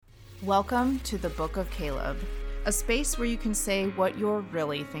Welcome to the Book of Caleb, a space where you can say what you're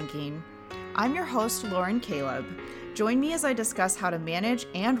really thinking. I'm your host, Lauren Caleb. Join me as I discuss how to manage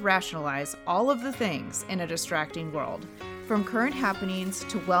and rationalize all of the things in a distracting world. From current happenings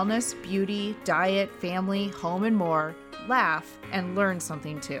to wellness, beauty, diet, family, home, and more, laugh and learn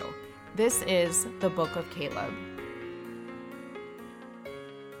something too. This is the Book of Caleb.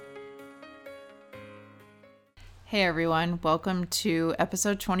 Hey everyone, welcome to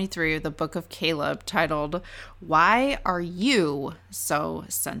episode 23 of the Book of Caleb, titled, Why Are You So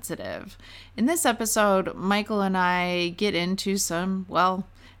Sensitive? In this episode, Michael and I get into some,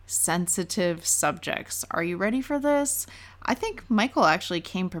 sensitive subjects. Are you ready for this? I think Michael actually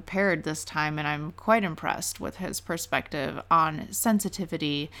came prepared this time, and I'm quite impressed with his perspective on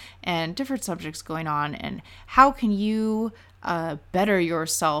sensitivity and different subjects going on, and how can you better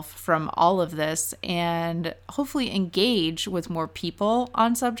yourself from all of this and hopefully engage with more people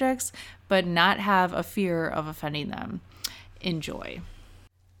on subjects, but not have a fear of offending them. Enjoy.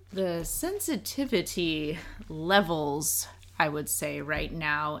 The sensitivity levels, I would say, right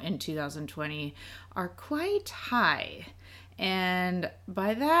now in 2020 are quite high. And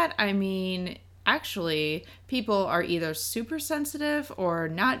by that, I mean, actually, people are either super sensitive or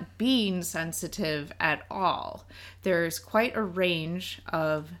not being sensitive at all. There's quite a range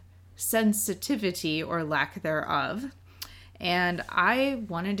of sensitivity or lack thereof. And I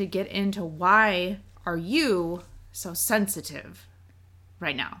wanted to get into why are you so sensitive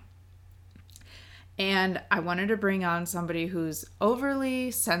right now? And I wanted to bring on somebody who's overly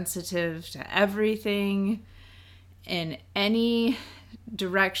sensitive to everything in any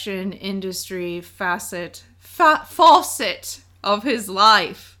direction, industry, faucet of his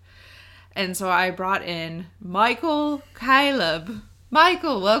life. And so I brought in Michael Caleb.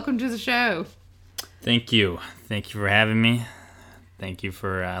 Michael, welcome to the show. Thank you. Thank you for having me. Thank you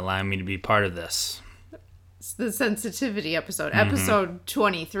for allowing me to be part of this. It's the sensitivity episode, episode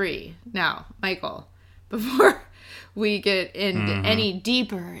 23. Now, Michael, before we get any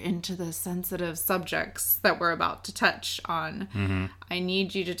deeper into the sensitive subjects that we're about to touch on, I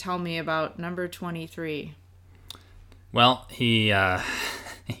need you to tell me about number 23. Well, he's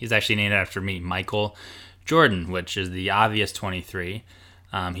actually named after me, Michael Jordan, which is the obvious 23.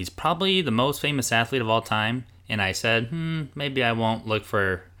 He's probably the most famous athlete of all time, and I said, maybe I won't look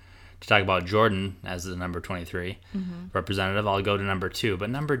to talk about Jordan as the number 23 representative. I'll go to number 2. But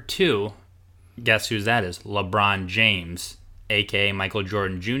number 2, guess whose that is? LeBron James, a.k.a. Michael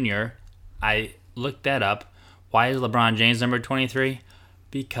Jordan Jr. I looked that up. Why is LeBron James number 23?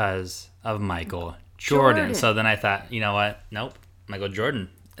 Because of Michael Jordan. So then I thought, you know what? Nope. Michael Jordan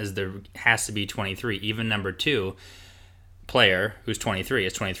has to be 23. Even number 2 player who's 23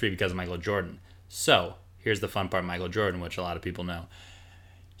 is 23 because of Michael Jordan. So here's the fun part of Michael Jordan, which a lot of people know.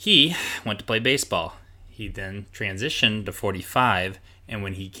 He went to play baseball. He then transitioned to 45, and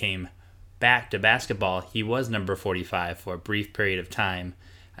when he came back to basketball, he was number 45 for a brief period of time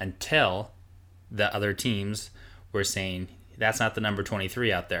until the other teams were saying, that's not the number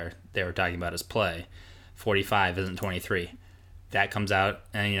 23 out there. They were talking about his play. 45 isn't 23. That comes out,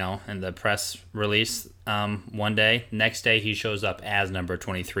 and in the press release one day. Next day, he shows up as number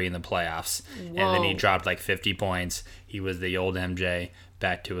 23 in the playoffs. Whoa. And then he dropped like 50 points. He was the old MJ,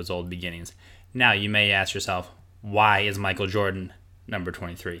 back to his old beginnings. Now, you may ask yourself, why is Michael Jordan number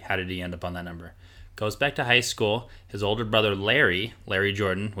 23? How did he end up on that number? Goes back to high school. His older brother, Larry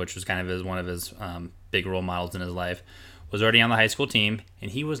Jordan, which was kind of one of his big role models in his life, was already on the high school team,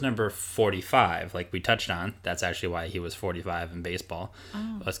 and he was number 45, like we touched on. That's actually why he was 45 in baseball.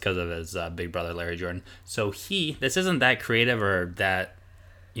 Oh. That's because of his big brother, Larry Jordan. So this isn't that creative or that,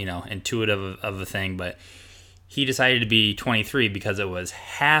 intuitive of a thing, but he decided to be 23 because it was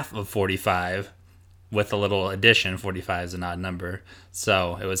half of 45 with a little addition. 45 is an odd number.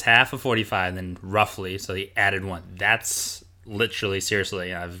 So it was half of 45, then roughly, so he added 1. That's literally,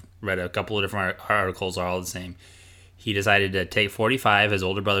 seriously, I've read a couple of different articles are all the same. He decided to take 45, his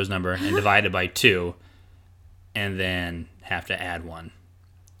older brother's number, and divide it by 2, and then have to add 1,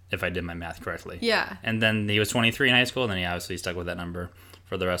 if I did my math correctly. Yeah. And then he was 23 in high school, and then he obviously stuck with that number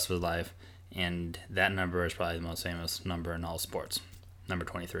for the rest of his life. And that number is probably the most famous number in all sports, number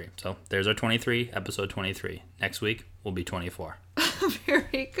 23. So there's our 23, episode 23. Next week will be 24.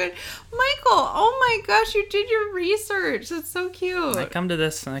 Very good. Michael, oh my gosh, you did your research. That's so cute. I come to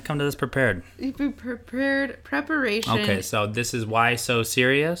this prepared. You prepared preparation. Okay, so this is why so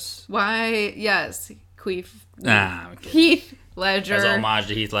serious? Why, yes. Okay. Heath Ledger. As homage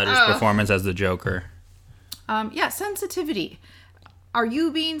to Heath Ledger's performance as the Joker. Sensitivity. Are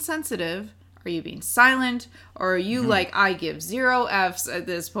you being sensitive Are you being silent? Or are you like, I give 0 Fs at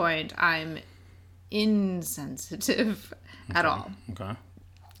this point. I'm insensitive at all. Okay.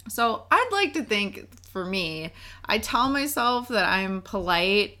 So I'd like to think, for me, I tell myself that I'm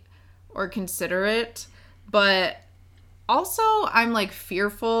polite or considerate, but also I'm like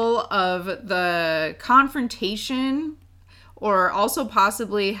fearful of the confrontation, or also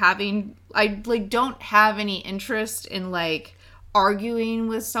possibly I like don't have any interest in like arguing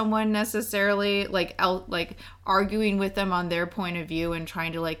with someone necessarily, like arguing with them on their point of view and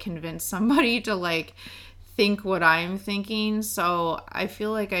trying to like convince somebody to like think what I'm thinking. So I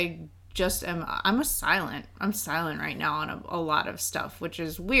feel like I'm silent right now on a lot of stuff, which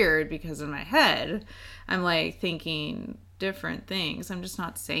is weird because in my head I'm like thinking different things. I'm just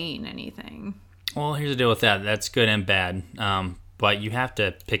not saying anything. Well, here's the deal with that. That's good and bad. But you have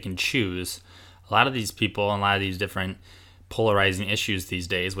to pick and choose. A lot of these people and a lot of these different polarizing issues these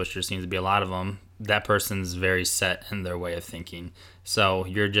days, which there seems to be a lot of them, that person's very set in their way of thinking. So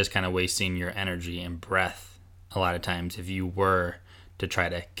you're just kind of wasting your energy and breath a lot of times if you were to try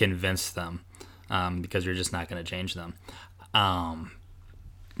to convince them, because you're just not going to change them.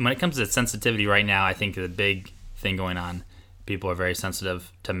 When it comes to sensitivity right now, I think the big thing going on, people are very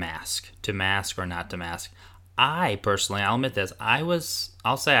sensitive to mask or not to mask. I personally, I'll admit this,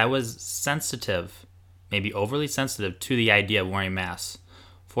 I'll say I was sensitive, maybe overly sensitive to the idea of wearing masks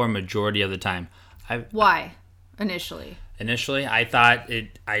for a majority of the time. Why? Initially, I thought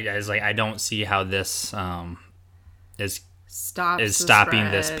I was like, I don't see how this is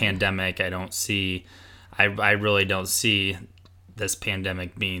stopping this pandemic. I really don't see this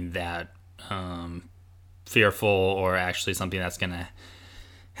pandemic being that fearful or actually something that's going to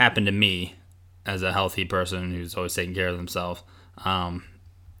happen to me as a healthy person who's always taking care of themselves.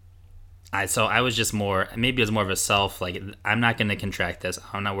 So I was just more, maybe it was more of a self, like, I'm not going to contract this.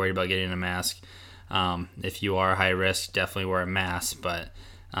 I'm not worried about getting a mask. If you are high risk, definitely wear a mask, but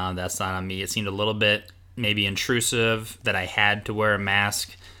that's not on me. It seemed a little bit maybe intrusive that I had to wear a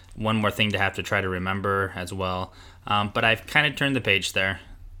mask. One more thing to have to try to remember as well. But I've kind of turned the page there.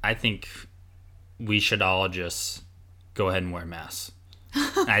 I think we should all just go ahead and wear masks.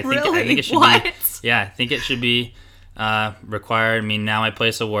 I think it should be. Yeah, I think it should be required. I mean, now my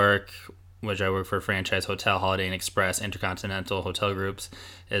place of work, which I work for a franchise hotel, Holiday Inn Express, Intercontinental Hotel Groups,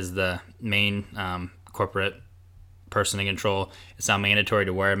 is the main corporate person in control. It's now mandatory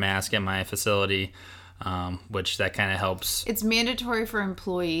to wear a mask at my facility, which that kind of helps. It's mandatory for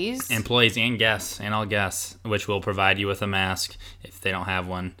employees and guests, and all guests, which will provide you with a mask if they don't have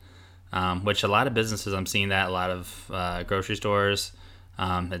one. Which a lot of businesses, I'm seeing that, a lot of grocery stores,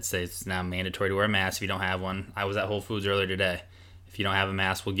 it's now mandatory to wear a mask if you don't have one. I was at Whole Foods earlier today. If you don't have a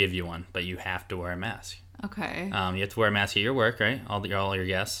mask, we'll give you one, but you have to wear a mask. Okay. You have to wear a mask at your work, right? All your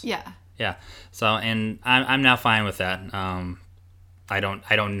guests. Yeah. Yeah. So, and I'm now fine with that. I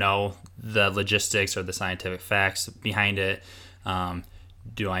don't know the logistics or the scientific facts behind it.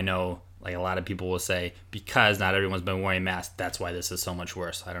 Do I know? Like, a lot of people will say, because not everyone's been wearing masks, that's why this is so much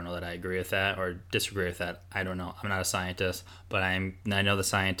worse. I don't know that I agree with that or disagree with that. I don't know. I'm not a scientist, but I know the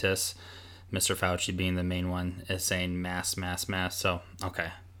scientists, Mr. Fauci being the main one, is saying mask. So, okay,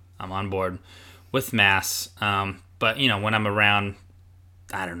 I'm on board with masks. But, when I'm around,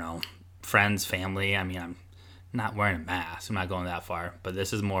 I don't know, friends, family, I mean, I'm not wearing a mask. I'm not going that far. But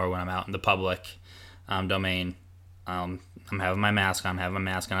this is more when I'm out in the public domain. I'm having my mask on. I'm having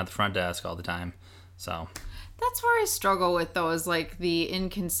my mask on at the front desk all the time. So that's where I struggle with, though, is like the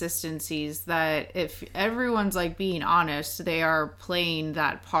inconsistencies that if everyone's like being honest, they are playing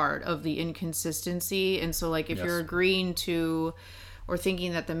that part of the inconsistency. And so like if you're agreeing to or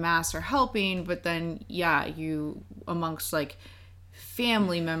thinking that the masks are helping, but then, you amongst like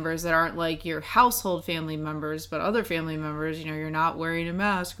family members that aren't like your household family members, but other family members, you're not wearing a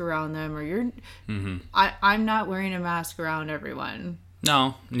mask around them, or I'm not wearing a mask around everyone.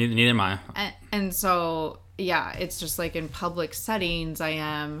 No, neither am I. And so, it's just like in public settings I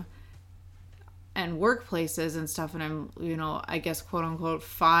am, and workplaces and stuff, and I'm, I guess, quote unquote,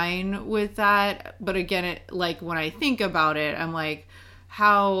 fine with that. But again, it, like, when I think about it, I'm like,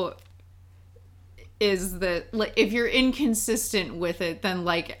 how is that, like, if you're inconsistent with it, then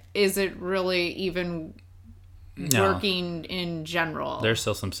like, is it really even working in general? There's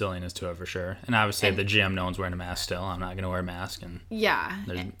still some silliness to it for sure. And obviously at the gym, no one's wearing a mask still. I'm not going to wear a mask. And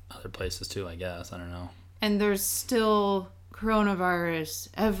there's other places too, I guess. I don't know. And there's still coronavirus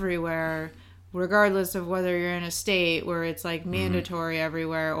everywhere, regardless of whether you're in a state where it's like mandatory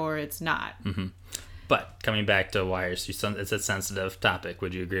everywhere or it's not. Mm-hmm. But coming back to why it's a sensitive topic.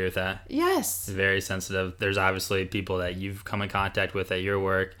 Would you agree with that? Yes. It's very sensitive. There's obviously people that you've come in contact with at your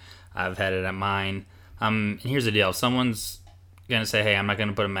work. I've had it at mine. And here's the deal. If someone's going to say, hey, I'm not going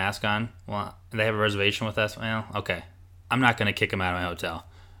to put a mask on, well, they have a reservation with us, well, okay. I'm not going to kick them out of my hotel.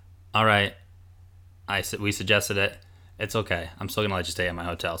 All right. We suggested it. It's okay. I'm still going to let you stay at my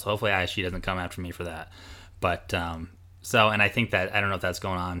hotel. So hopefully ISG doesn't come after me for that. But, and I think that, I don't know if that's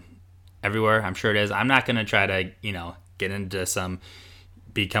going on everywhere. I'm sure it is. I'm not going to try to, get into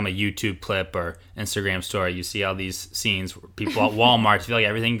become a YouTube clip or Instagram story. You see all these scenes where people at Walmart, you feel like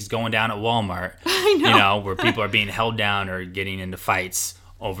everything's going down at Walmart. I know. Where people are being held down or getting into fights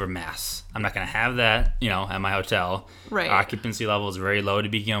over masks. I'm not going to have that, at my hotel. Right. Occupancy level is very low to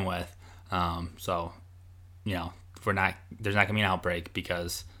begin with. There's not going to be an outbreak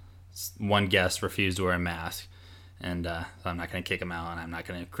because one guest refused to wear a mask. And so I'm not going to kick him out, and I'm not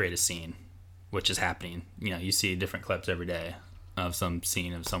going to create a scene, which is happening. You see different clips every day of some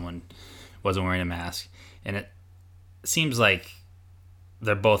scene of someone wasn't wearing a mask. And it seems like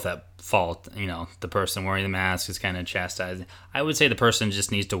they're both at fault. The person wearing the mask is kind of chastising. I would say the person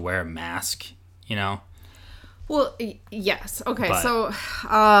just needs to wear a mask, Well, yes. Okay. But, so,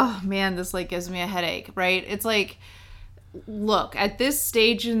 man, this gives me a headache, right? It's look, at this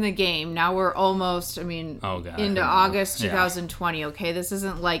stage in the game, now we're almost, into August 2020, yeah. Okay? This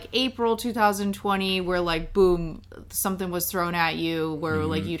isn't like April 2020 where, boom, something was thrown at you where,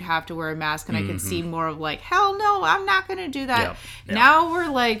 you'd have to wear a mask, and I could see more of, hell no, I'm not going to do that. Yep. Now we're,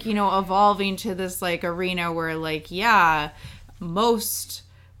 evolving to this, arena where, most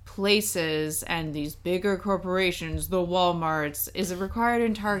places and these bigger corporations, the Walmarts, is it required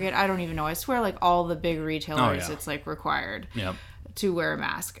in Target? I don't even know. I swear all the big retailers, it's required to wear a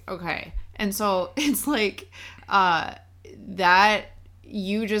mask. Okay. And so it's that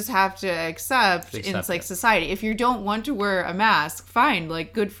you just have to accept in society. If you don't want to wear a mask, fine,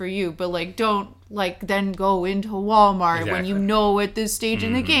 good for you, but don't then go into Walmart when you know at this stage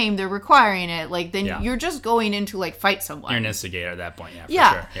in the game they're requiring it. You're just going in to fight someone. You're an instigator at that point, sure.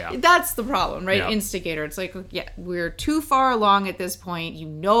 Yeah. That's the problem, right? Yep. Instigator. It's we're too far along at this point,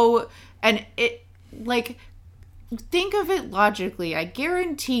 and it think of it logically. I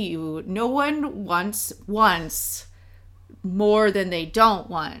guarantee you no one wants more than they don't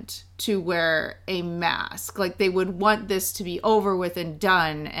want to wear a mask. They would want this to be over with and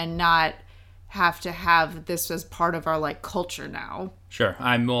done and not have to have this as part of our culture now. Sure.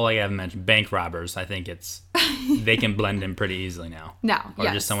 I haven't mentioned bank robbers. I think they can blend in pretty easily now. Or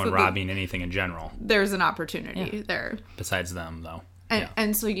just someone robbing anything in general. There's an opportunity there. Besides them, though.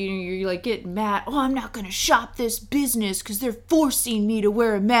 And so you get mad. Oh, I'm not going to shop this business because they're forcing me to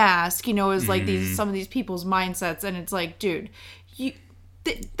wear a mask. Is some of these people's mindsets, and it's dude,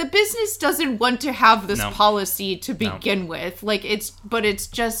 the business doesn't want to have this policy to begin with. It's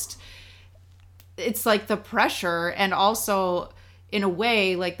just the pressure, and also in a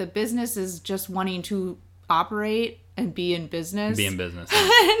way the business is just wanting to operate and be in business. So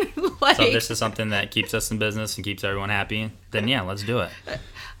if this is something that keeps us in business and keeps everyone happy, then let's do it.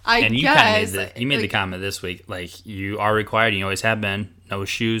 You made the comment this week, you are required, you always have been, no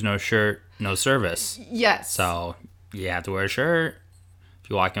shoes, no shirt, no service. Yes. So you have to wear a shirt. If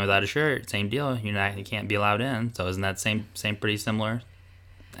you walk in without a shirt, same deal. You can't be allowed in. So isn't that same pretty similar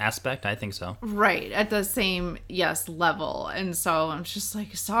aspect? I think so. Right. At the same, level. And so I'm just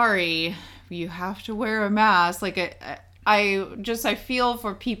sorry, you have to wear a mask. I feel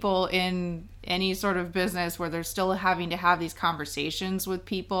for people in any sort of business where they're still having to have these conversations with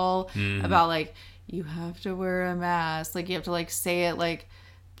people about you have to wear a mask. You have to say it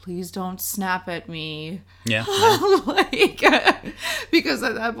please don't snap at me. Yeah. Because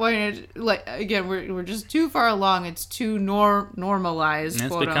at that point, again, we're just too far along. It's too normalized.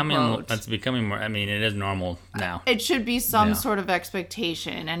 It's becoming more. It is normal now. It should be some sort of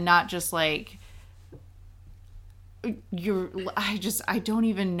expectation, and not just I don't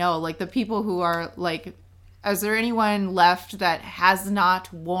even know. The people who are is there anyone left that has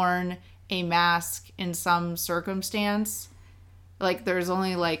not worn a mask in some circumstance? There's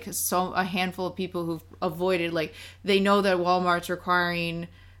only a handful of people who've avoided, they know that Walmart's requiring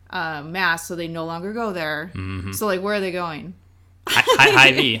masks, so they no longer go there. Mm-hmm. So where are they going?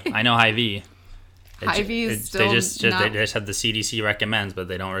 Hy-Vee. I know Hy-Vee. Hy-Vee is still they just have the CDC recommends, but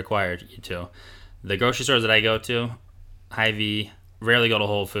they don't require you to. The grocery stores that I go to, Hy-Vee, rarely go to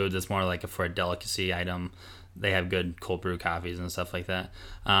Whole Foods. It's more for a delicacy item. They have good cold brew coffees and stuff like that.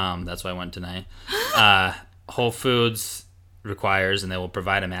 That's why I went tonight. Whole Foods requires, and they will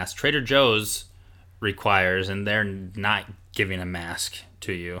provide a mask. Trader Joe's requires, and they're not giving a mask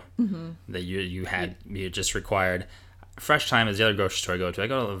to you. Mm-hmm. That you just required. Fresh Time is the other grocery store I go to. I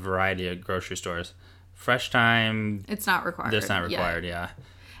go to a variety of grocery stores. Fresh Time, it's not required. It's not required. Yeah.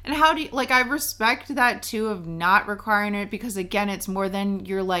 And how do you, like, I respect that too of not requiring it, because again, it's more than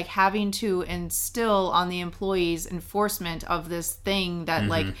you're like having to instill on the employees enforcement of this thing that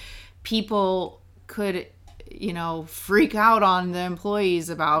like people could, you know, freak out on the employees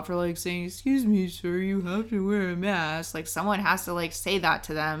about for like saying, excuse me, sir, you have to wear a mask. Like someone has to like say that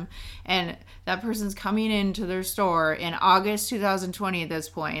to them. And that person's coming into their store in August 2020 at this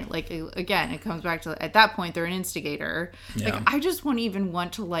point. Like, again, it comes back to, at that point, they're an instigator. Yeah. Like, I just wouldn't even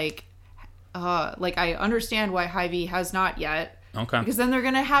want to like I understand why Hy-Vee has not yet. Okay. Because then they're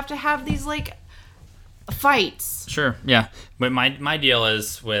going to have these like fights. Sure. Yeah. But my deal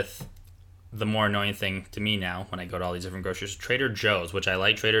is with the more annoying thing to me now when I go to all these different groceries, Trader Joe's, which I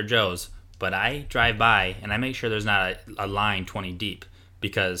like Trader Joe's, but I drive by and I make sure there's not a line 20 deep,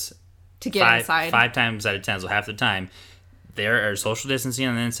 because To get inside. 5 times out of 10, so half the time, there are social distancing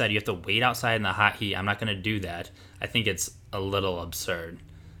on the inside. You have to wait outside in the hot heat. I'm not going to do that. I think it's a little absurd,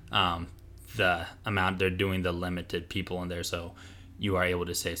 the amount they're doing, the limited people in there, so you are able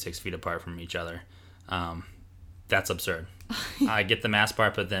to stay 6 feet apart from each other. That's absurd. I get the mask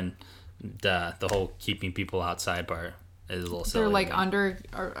part, but then the whole keeping people outside part is a little silly. They're like under,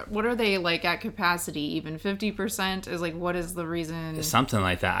 or what are they like at capacity? Even 50% is like, what is the reason? Something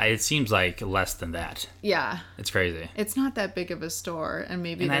like that. It seems like less than that. Yeah. It's crazy. It's not that big of a store, and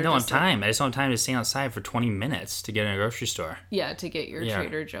maybe And I they're don't have just, like, time. I just don't have time to stay outside for 20 minutes to get in a grocery store. yeah, to get your Yeah.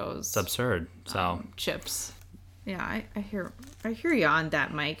 Trader Joe's It's absurd. So chips. Yeah, I hear you on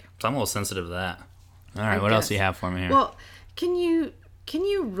that, Mike. I'm a little sensitive to that. All right, I what else guess. do you have for me here? Well, can you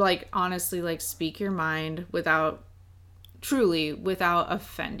like honestly like speak your mind without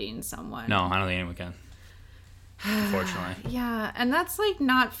offending someone? No, I don't think anyone can. Unfortunately. Yeah, and that's like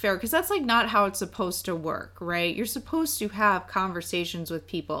not fair, because that's like not how it's supposed to work, right? You're supposed to have conversations with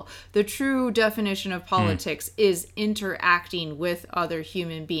people. The true definition of politics is interacting with other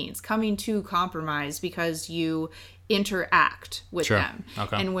human beings, coming to compromise because you interact with Sure. them.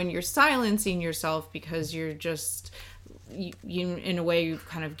 Okay. And when you're silencing yourself because you're just you in a way you've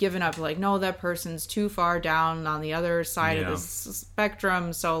kind of given up, like, no, that person's too far down on the other side of Yeah. the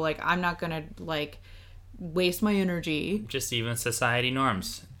spectrum, so like I'm not gonna like waste my energy. Just even society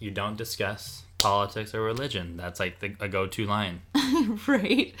norms. You don't discuss politics or religion. That's like a go-to line.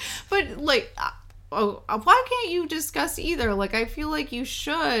 Right? But like why can't you discuss either? Like, I feel like you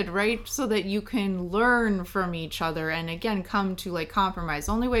should, right? So that you can learn from each other and again come to like compromise.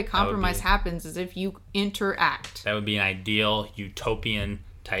 The only way compromise happens is if you interact. That would be an ideal utopian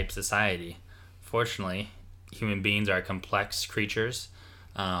type society. Fortunately, human beings are complex creatures.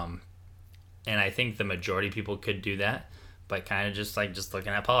 And I think the majority of people could do that, but kind of just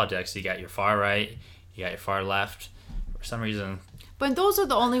looking at politics, you got your far right, you got your far left. For some reason, But those are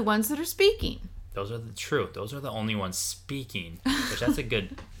the only ones that are speaking. those are the only ones speaking, which that's a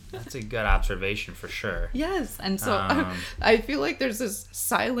good observation for sure. Yes, and so I feel like there's this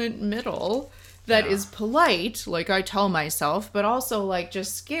silent middle that is polite, like I tell myself, but also like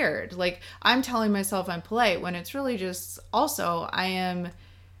just scared. Like I'm telling myself I'm polite when it's really just also I am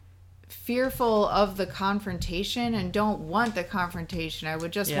fearful of the confrontation and don't want the confrontation. I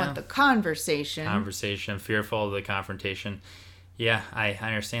would just want the conversation. Fearful of the confrontation. Yeah, I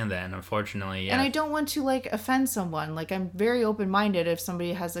understand that, and unfortunately, yeah. And I don't want to like offend someone. Like I'm very open-minded if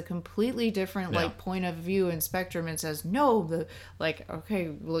somebody has a completely different like point of view and spectrum and says no, the like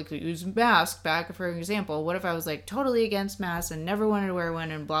okay, like use mask back for example. What if I was like totally against masks and never wanted to wear one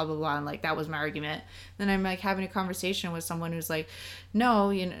and blah blah blah, and like that was my argument. Then I'm like having a conversation with someone who's like,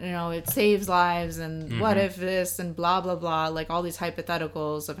 no, you know, it saves lives and what if this and blah blah blah, like all these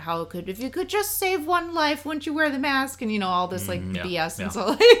hypotheticals of how it could, if you could just save one life, wouldn't you wear the mask, and you know all this like BS. And so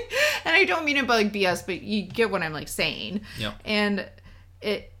like, and I don't mean it by like BS, but you get what I'm like saying. And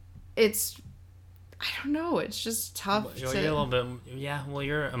it's I don't know, it's just tough. You're a little bit, well,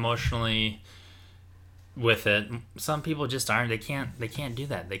 you're emotionally with it. Some people just aren't. They can't do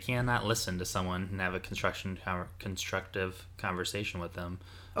that. They cannot listen to someone and have a constructive conversation with them.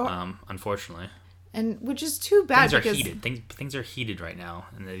 Unfortunately. And which is too bad. Things are heated. Things are heated right now,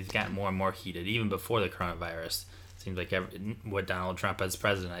 and they've gotten more and more heated. Even before the coronavirus, seems like what Donald Trump as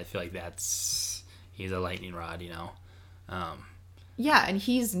president, I feel like he's a lightning rod, you know. Yeah, and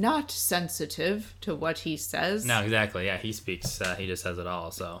he's not sensitive to what he says. No, exactly. Yeah, he speaks. He just says it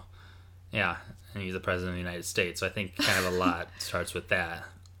all. So, yeah, and he's the president of the United States. So I think kind of a lot starts with that.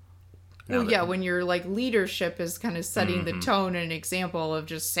 Well, yeah, when your like leadership is kind of setting the tone and example of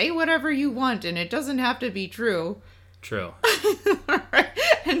just say whatever you want and it doesn't have to be true. True. Right?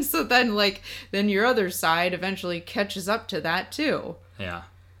 And so then your other side eventually catches up to that too. Yeah.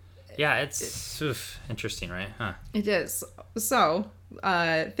 Yeah, it's interesting, right? Huh. It is. So,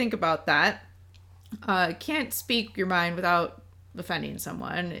 think about that. Can't speak your mind without offending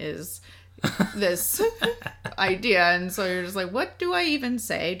someone is this idea. And so you're just like, what do I even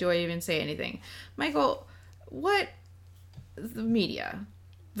say? Do I even say anything? Michael, what the media,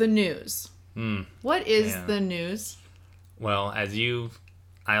 the news, what is the news? Well,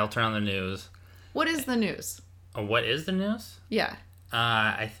 I'll turn on the news. What is the news? What is the news? Yeah.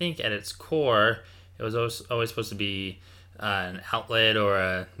 I think at its core, it was always supposed to be an outlet or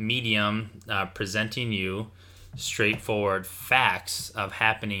a medium presenting you straightforward facts of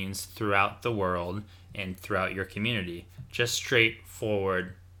happenings throughout the world and throughout your community. Just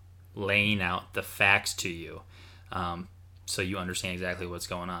straightforward laying out the facts to you, so you understand exactly what's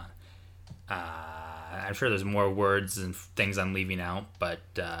going on. I'm sure there's more words and things I'm leaving out, but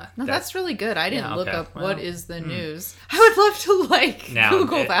no, that's really good. I didn't look up what is the news. I would love to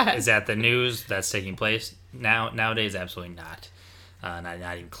Google that. Is that the news that's taking place nowadays? Absolutely not.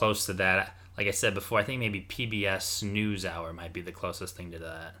 Not even close to that. Like I said before, I think maybe PBS NewsHour might be the closest thing to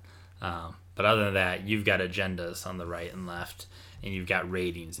that. But other than that, you've got agendas on the right and left, and you've got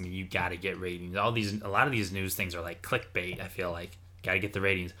ratings. I mean, you got to get ratings. A lot of these news things are like clickbait. I feel like got to get the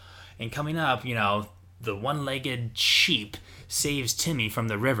ratings. And coming up, the one-legged sheep saves Timmy from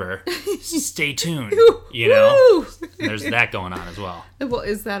the river. Stay tuned. There's that going on as well. Well,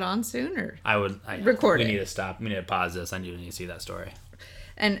 is that on soon or? Record it. We need to stop. We need to pause this. I need to see that story.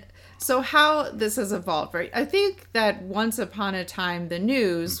 And so how this has evolved, right? I think that once upon a time, the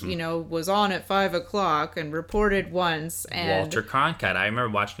news, was on at 5:00 and reported once. And Walter Cronkite. I remember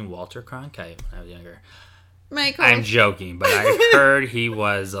watching Walter Cronkite when I was younger. Michael. I'm joking, but I heard he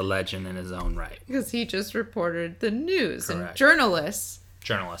was a legend in his own right. Because he just reported the news. Correct. And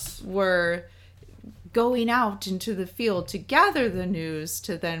journalists were going out into the field to gather the news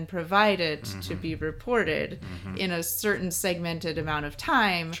to then provide it to be reported in a certain segmented amount of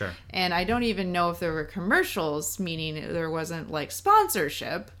time. Sure. And I don't even know if there were commercials, meaning there wasn't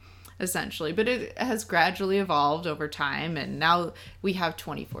sponsorship. Essentially, but it has gradually evolved over time, and now we have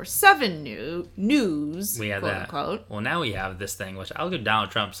 24/7 news. We have quote that. Unquote. Well, now we have this thing, which I'll give Donald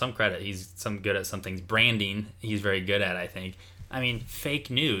Trump some credit. He's good at some things. Branding, he's very good at, I think. I mean,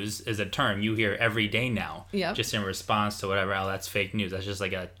 fake news is a term you hear every day now. Yep. Just in response to whatever. Oh, that's fake news. That's just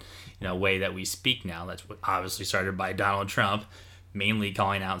like a way that we speak now. That's what obviously started by Donald Trump, mainly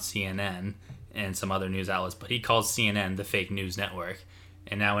calling out CNN and some other news outlets, but he calls CNN the fake news network.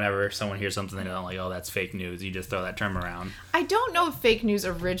 And now whenever someone hears something they don't like, oh, that's fake news, you just throw that term around. I don't know if fake news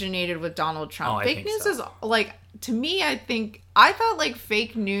originated with Donald Trump. Oh, fake news is, to me, I thought,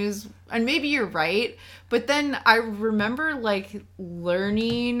 fake news, and maybe you're right, but then I remember,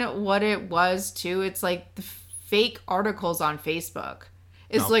 learning what it was, too. It's, the fake articles on Facebook.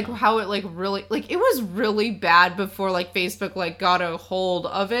 It's, how it, really, it was really bad before, Facebook, got a hold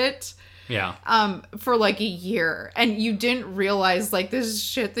of it. Yeah. For a year, and you didn't realize this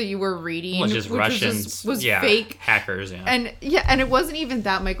shit that you were reading was just Russians, was fake hackers, and it wasn't even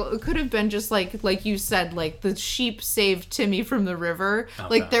that, Michael. It could have been just like you said, the sheep saved Timmy from the river.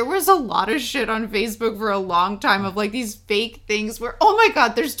 Okay. There was a lot of shit on Facebook for a long time of these fake things where, oh my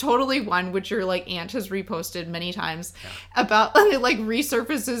god, there's totally one which your aunt has reposted many times about, and it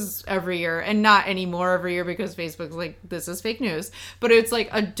resurfaces every year, and not anymore every year because Facebook's this is fake news, but it's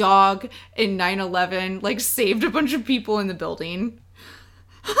a dog in 9/11 saved a bunch of people in the building.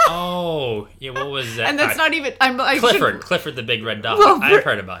 Oh, yeah, what was that? And that's not even Clifford the big red dog. Well, I've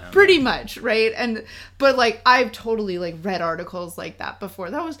heard about him. Pretty much, right? But I've totally read articles like that before.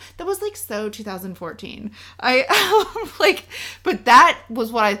 That was so 2014. But that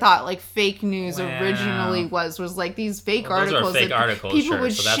was what I thought fake news originally was these fake articles fake articles people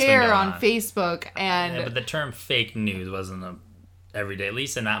would share on Facebook. And but the term fake news wasn't every day, at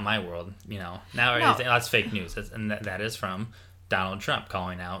least in not my world. Now that's fake news, and that is from Donald Trump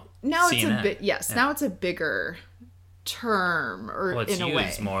calling out now CNN. Now it's a bigger term, or it's in a way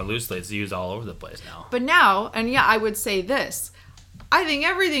used more loosely. It's used all over the place now. But now, and I would say this, I think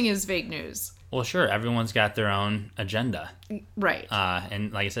everything is fake news. Well, sure, everyone's got their own agenda, right?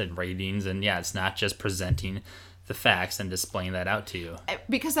 And like I said, ratings, and it's not just presenting the facts and displaying that out to you,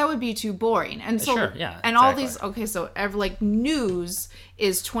 because that would be too boring. And so, sure, yeah, and all these, so news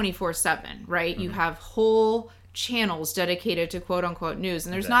is 24/7, right? You have whole channels dedicated to quote unquote news,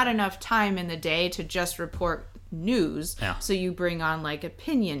 and there's not enough time in the day to just report news. Yeah. So you bring on like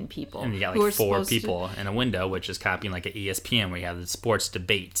opinion people. And you got who are like 4 supposed to- people in a window, which is copying like an ESPN where you have the sports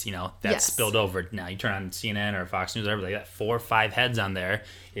debates, that's Yes. spilled over. Now you turn on CNN or Fox News or whatever, they got 4 or 5 heads on there.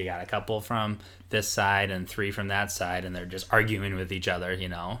 You got a couple from this side and 3 from that side, and they're just arguing with each other,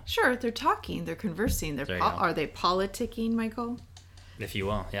 Sure, they're talking, they're conversing, There you go. are they politicking, Michael? if you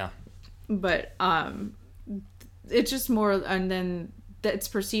will, yeah. But it's just more, and then it's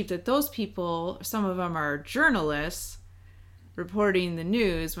perceived that those people, some of them are journalists reporting the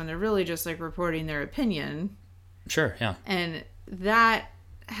news when they're really just like reporting their opinion. Sure, yeah. And that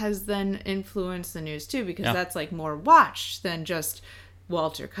has then influenced the news too, because Yeah. that's like more watched than just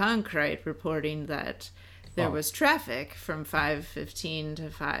Walter Cronkite reporting that there was traffic from 5:15 to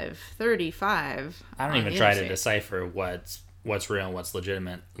 5:35. I don't on even the try to interstate. decipher what's real and what's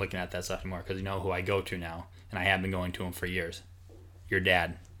legitimate looking at that stuff anymore, because you know who I go to now, and I have been going to him for years. Your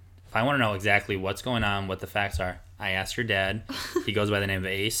dad. If I want to know exactly what's going on, what the facts are, I ask your dad. He goes by the name of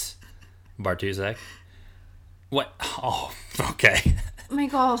Ace Bartusek. What? Oh, okay.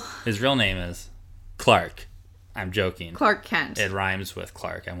 Michael, His real name is Clark. I'm joking. Clark Kent. It rhymes with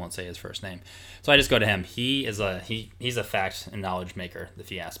Clark. I won't say his first name. So I just go to him. He's a fact and knowledge maker,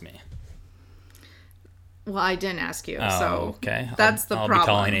 if you ask me. Well, I didn't ask you, Oh, so okay. that's the I'll problem. be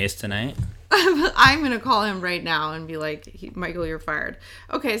calling Ace tonight. I'm going to call him right now and be like, Michael, you're fired.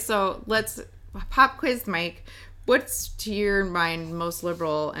 Okay, so let's pop quiz Mike. What's, to your mind, most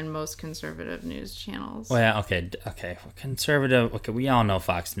liberal and most conservative news channels? Well, yeah, okay. Conservative. Okay, we all know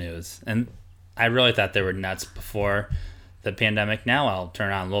Fox News, and I really thought they were nuts before the pandemic. Now I'll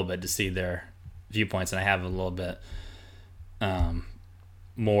turn on a little bit to see their viewpoints, and I have a little bit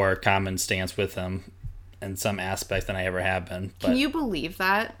more common stance with them in some aspects than I ever have been. But Can you believe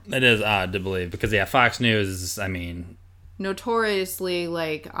that? it is odd to believe because Fox News is, Notoriously,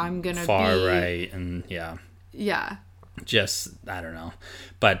 like, I'm going to be... far right, and yeah. Just I don't know,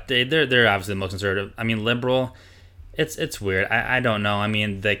 but they're obviously the most conservative. Liberal. It's weird. I don't know.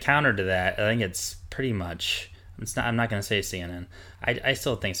 The counter to that, I think it's pretty much. It's not. I'm not gonna say CNN. I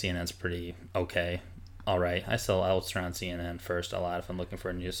still think CNN's pretty okay. All right. I'll surround CNN first a lot if I'm looking for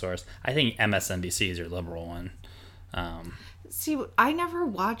a news source. I think MSNBC is your liberal one. See, I never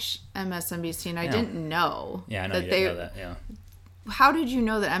watched MSNBC, and I didn't know. Yeah, I know that you they. didn't know that. Yeah. How did you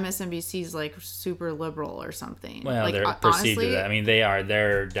know that MSNBC is like super liberal or something? Well, like, they're perceived to that.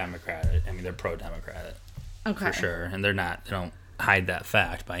 They're Democratic. they're pro-Democratic. Okay. For sure, and they're not. They don't hide that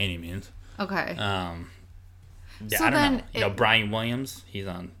fact by any means. Okay. Yeah, So I don't then know. Brian Williams, he's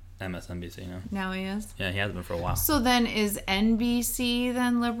on MSNBC now. Now he is. Yeah, he has been for a while. So then is NBC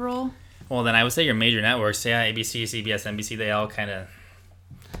then liberal? Well, then I would say your major networks, ABC, CBS, NBC, they all kind of...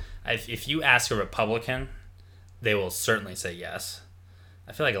 If you ask a Republican, they will certainly say yes.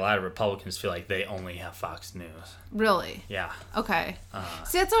 I feel like a lot of Republicans feel like they only have Fox News. Really? Yeah. Okay.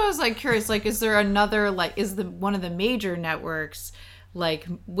 See, that's why I was like curious. Like, is there another is one of the major networks? Like,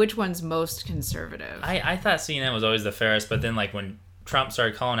 which one's most conservative? I thought CNN was always the fairest, but then when Trump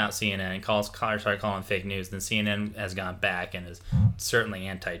started calling out CNN and started calling fake news, then CNN has gone back and is certainly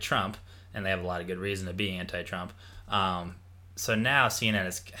anti-Trump, and they have a lot of good reason to be anti-Trump. So now CNN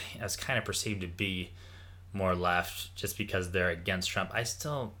is kind of perceived to be more left just because they're against Trump. I'm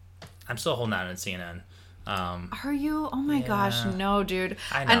still holding on to CNN. Are you? Oh my gosh, no, dude.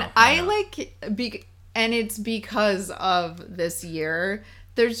 I know. And I and it's because of this year.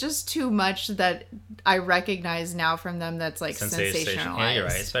 There's just too much that I recognize now from them that's like sensationalized. Yeah, you're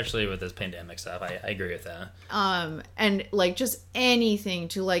right. Especially with this pandemic stuff. I agree with that. And just anything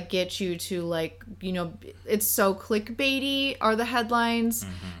to get you to it's so clickbaity are the headlines.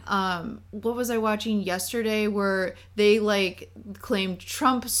 Mm-hmm. What was I watching yesterday where they claimed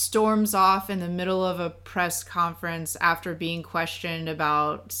Trump storms off in the middle of a press conference after being questioned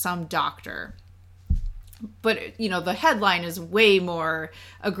about some doctor. But, the headline is way more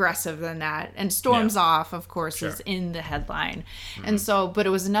aggressive than that. And storms off, of course, is in the headline. Mm-hmm. And so, but it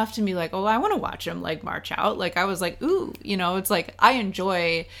was enough to me I want to watch him march out. I was ooh, it's I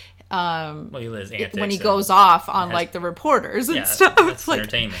enjoy when he goes off on the reporters and stuff. It's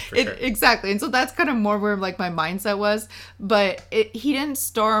entertainment for sure. Exactly. And so that's kind of more where my mindset was. But he didn't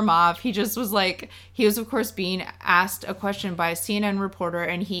storm off. He just was he was of course being asked a question by a CNN reporter,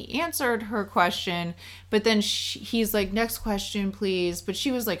 and he answered her question. But then he's next question, please. But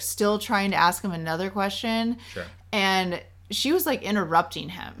she was still trying to ask him another question. Sure. And she was interrupting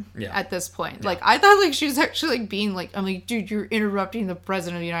him at this point. Yeah. I thought she was actually being I'm dude, you're interrupting the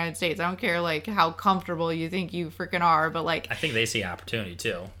president of the United States. I don't care how comfortable you think you freaking are, but I think they see opportunity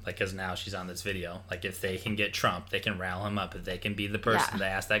too. Because now she's on this video. If they can get Trump, they can rile him up. If they can be the person to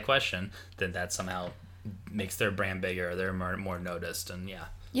ask that question, then that's somehow makes their brand bigger. They're more noticed, and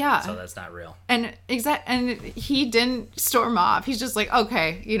Yeah. So that's not real. And he didn't storm off. He's just like,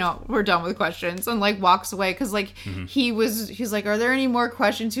 okay, we're done with questions, and like walks away because like he's like, are there any more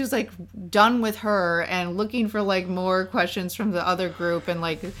questions? He was like done with her and looking for like more questions from the other group, and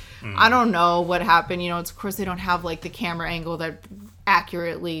like I don't know what happened. It's, of course they don't have like the camera angle that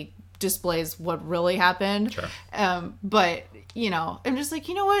accurately displays what really happened. Sure. But I'm just like,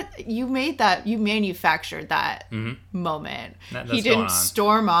 what? You manufactured that moment. That's he didn't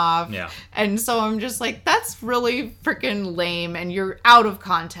storm off. Yeah. And so I'm just like, that's really freaking lame, and you're out of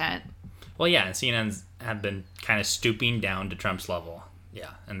content. Well, yeah, and CNNs have been kind of stooping down to Trump's level. Yeah,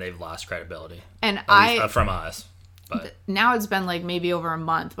 and they've lost credibility. And from us. But now it's been like maybe over a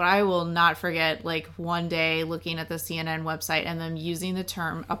month, but I will not forget like one day looking at the CNN website and them using the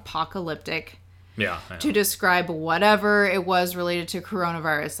term apocalyptic to describe whatever it was related to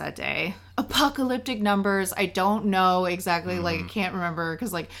coronavirus that day. Apocalyptic numbers. I don't know exactly. Like, I can't remember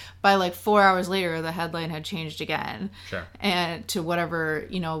because like by like 4 hours later, the headline had changed again. Sure. And to whatever,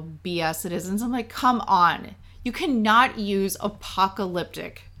 BS it is. And so I'm like, come on. You cannot use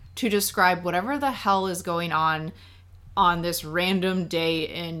apocalyptic to describe whatever the hell is going on this random day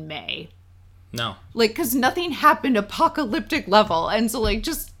in May. No. Like, because nothing happened apocalyptic level. And so, like,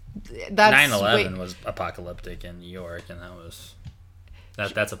 just... that's 9/11 was apocalyptic in New York, and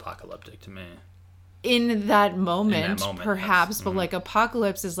that's apocalyptic to me. In that moment, perhaps, yes. But, like,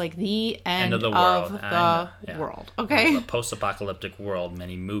 apocalypse is, like, the end of the world. Okay? The post-apocalyptic world,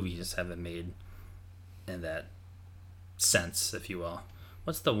 many movies have been made in that sense, if you will.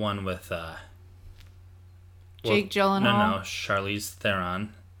 What's the one with... Jake Gyllenhaal? No, Charlize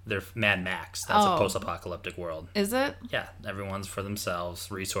Theron. They're Mad Max. That's a post-apocalyptic world. Is it? Yeah, everyone's for themselves.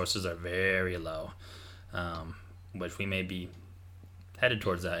 Resources are very low, which we may be headed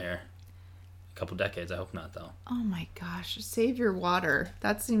towards that here. A couple decades. I hope not, though. Oh my gosh! Save your water.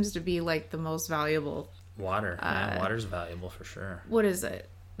 That seems to be like the most valuable. Water. Water's valuable for sure. What is it?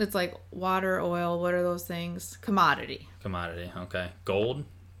 It's like water, oil. What are those things? Commodity. Okay. Gold.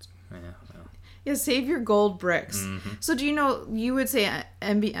 Yeah. Yeah, save your gold bricks. So do you would say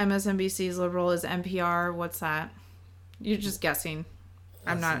MSNBC's liberal is NPR? What's that? You're just guessing.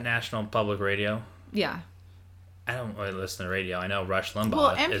 I'm not. National Public Radio. Yeah. I don't really listen to radio. I know Rush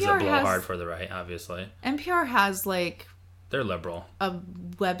Limbaugh is a blowhard for the right, obviously. NPR has like... They're liberal. A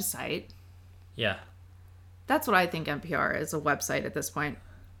website. Yeah. That's what I think NPR is, a website at this point.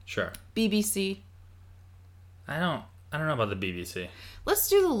 Sure. BBC. I don't know about the BBC. Let's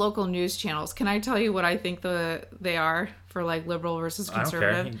do the local news channels. Can I tell you what I think they are for like liberal versus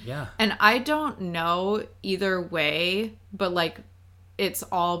conservative? I don't care. Yeah. And I don't know either way, but like it's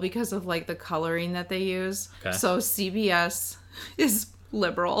all because of like the coloring that they use. Okay. So CBS is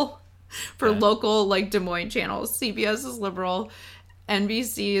liberal for local like Des Moines channels. CBS is liberal.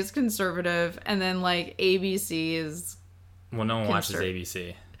 NBC is conservative. And then like ABC is well, no one watches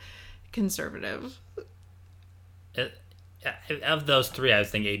ABC. Conservative. Of those three, I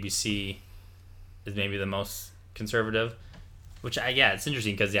think ABC is maybe the most conservative. Which, it's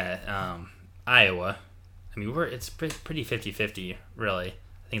interesting because, Iowa, I mean, it's pretty 50-50, really.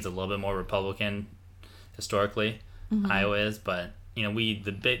 I think it's a little bit more Republican historically, Iowa is. But,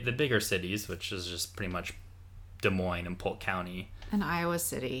 the bigger cities, which is just pretty much Des Moines and Polk County. And Iowa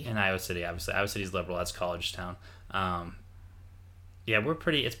City. Obviously. Iowa City's liberal. That's college town.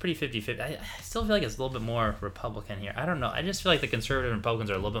 It's pretty 50-50. I still feel like it's a little bit more Republican here. I don't know. I just feel like the conservative and Republicans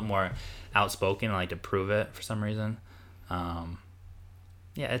are a little bit more outspoken and like to prove it for some reason.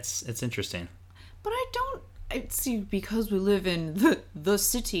 It's interesting. But I see, because we live in the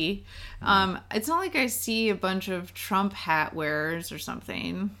city, it's not like I see a bunch of Trump hat wearers or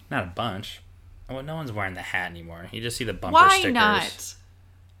something. Not a bunch. Well, no one's wearing the hat anymore. You just see the bumper Why stickers.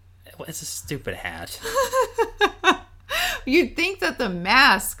 Not? It's a stupid hat. You'd think that the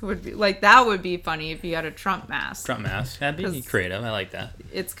mask would be like, that would be funny if you had a Trump mask. That'd be creative. I like that.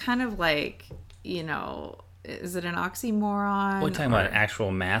 It's kind of like, is it an oxymoron? We're talking about an actual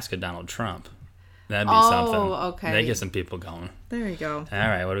mask of Donald Trump. That'd be something. Oh, okay. They get some people going. There you go. All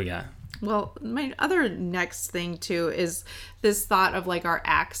right, what do we got? Well, my other next thing too is this thought of like our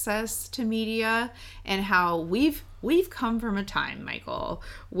access to media and how we've come from a time, Michael,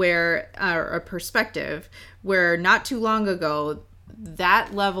 where a perspective where not too long ago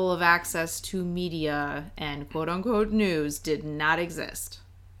that level of access to media and quote unquote news did not exist.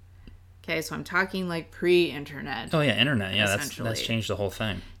 Okay, so I'm talking like pre-internet. Oh yeah, internet. Yeah, that's changed the whole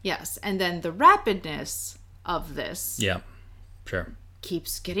thing. Yes, and then the rapidness of this. Yeah, sure.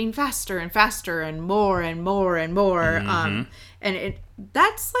 Keeps getting faster and faster and more and more and more. And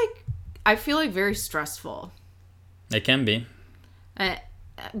that's like I feel like very stressful. It can be.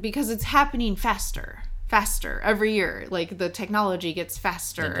 Because it's happening faster every year. Like the technology gets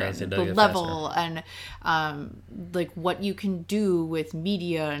faster, It does the get level faster. And like what you can do with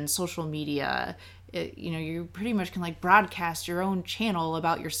media and social media. You pretty much can like broadcast your own channel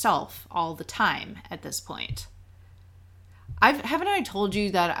about yourself all the time at this point. Haven't I told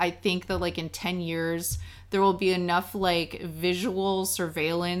you that I think that like in 10 years there will be enough like visual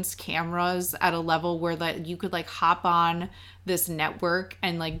surveillance cameras at a level where that you could like hop on this network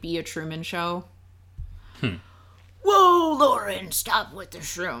and like be a Truman Show? Whoa, Lauren, stop with the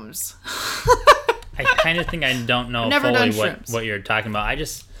shrooms. I kind of think I don't know fully what you're talking about.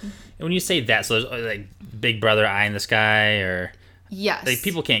 When you say that, so there's like Big Brother eye in the sky, or yes, like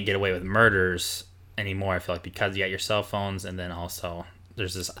people can't get away with murders anymore, I feel like, because you got your cell phones, and then also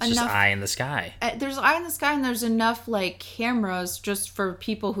there's this just eye in the sky. There's eye in the sky, and there's enough like cameras just for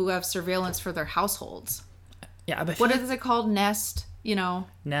people who have surveillance for their households. Yeah, but what is it called? Nest.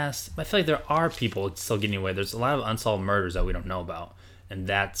 Nest. I feel like there are people still getting away. There's a lot of unsolved murders that we don't know about, and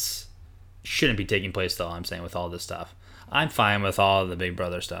that's shouldn't be taking place. Though I'm saying with all this stuff, I'm fine with all the Big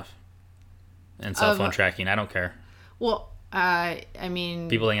Brother stuff and cell phone tracking. I don't care. Well, I mean,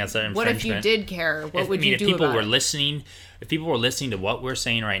 people think that's an infringement. What if you did care? What would you do if people about were it? listening, if people were listening to what we're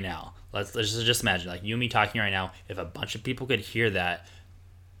saying right now, let's just imagine, like you and me talking right now. If a bunch of people could hear that,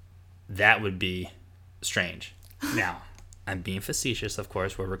 that would be strange. Now, I'm being facetious, of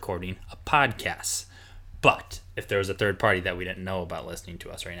course. We're recording a podcast, but if there was a third party that we didn't know about listening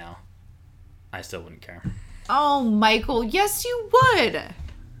to us right now, I still wouldn't care. Oh, Michael, yes, you would.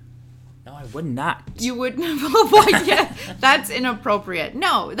 No, I would not. You wouldn't. Oh, yeah, that's inappropriate.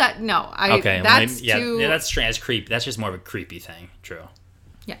 No. Okay. That's too. Yeah, that's strange. That's creepy. That's just more of a creepy thing. True.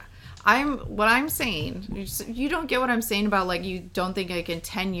 Yeah. What I'm saying. You don't get what I'm saying about like you don't think like in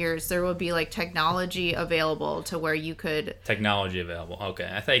 10 years there will be like technology available to where you could. Technology available. Okay.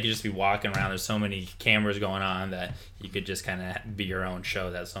 I thought you could just be walking around. There's so many cameras going on that you could just kind of be your own show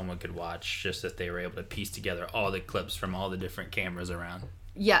that someone could watch, just if they were able to piece together all the clips from all the different cameras around.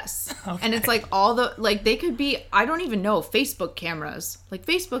 Yes. Okay. And it's like all the, like they could be, I don't even know, Facebook cameras. Like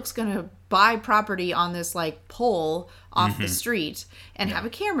Facebook's going to buy property on this like pole off the street and have a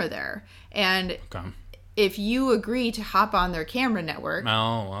camera there. And if you agree to hop on their camera network.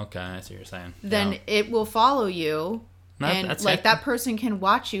 Oh, okay. I see what you're saying. Then it will follow you. And like that person can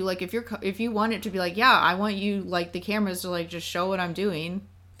watch you. Like if you want it to be like, yeah, I want you like the cameras to like just show what I'm doing.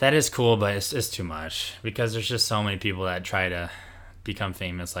 That is cool, but it's too much because there's just so many people that try to become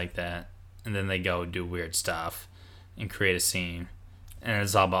famous like that, and then they go do weird stuff and create a scene, and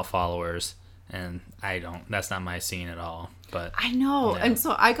it's all about followers, and that's not my scene at all. But I know. Yeah. And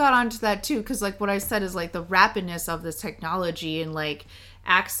so I got onto that too, because like what I said is like the rapidness of this technology and like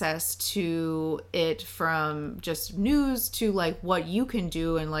access to it, from just news to like what you can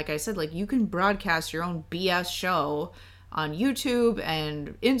do. And like I said, like you can broadcast your own BS show on YouTube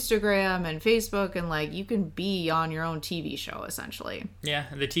and Instagram and Facebook, and like you can be on your own TV show essentially. Yeah,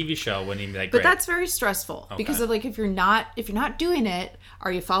 the TV show wouldn't even be that great. But that's very stressful because of like if you're not doing it, are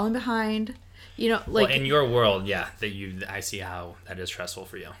you falling behind? Like well, in your world, yeah, I see how that is stressful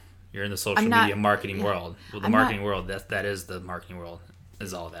for you. You're in the social media marketing world. Well, the marketing world, that is the marketing world.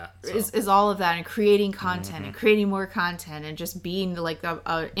 Is all that. So. Is all of that, and creating content and creating more content and just being like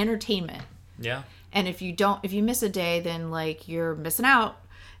a entertainment. Yeah. And if you miss a day, then like you're missing out,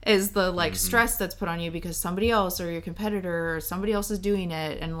 is the like stress that's put on you because somebody else or your competitor or somebody else is doing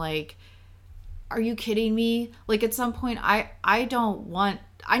it. And like, are you kidding me? Like at some point I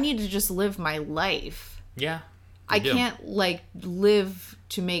need to just live my life. Yeah. I can't like live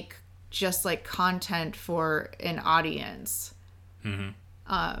to make just like content for an audience.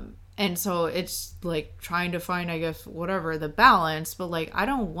 And so it's like trying to find, I guess, whatever the balance, but like I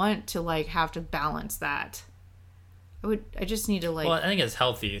don't want to like have to balance that. I just need to like. Well, I think it's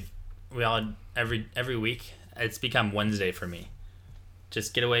healthy. We all every week it's become Wednesday for me.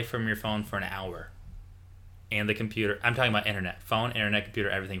 Just get away from your phone for an hour, and the computer. I'm talking about internet, phone, internet, computer,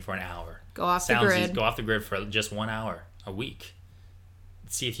 everything for an hour. Go off the grid. Go off the grid for just 1 hour a week.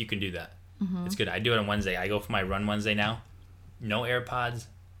 See if you can do that. It's good. I do it on Wednesday. I go for my run Wednesday now. No AirPods.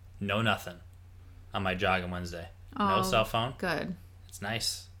 No nothing on my jog on Wednesday. No cell phone. Good. It's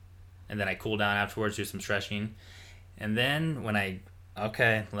nice. And then I cool down afterwards, do some stretching. And then when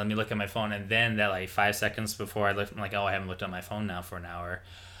let me look at my phone. And then that like 5 seconds before I look, I'm like, I haven't looked at my phone now for an hour.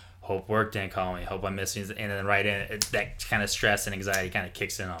 Hope work didn't call me. Hope I'm missing. And then right in, that kind of stress and anxiety kind of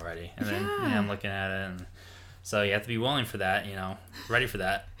kicks in already. And then I'm looking at it and So you have to be willing for that, ready for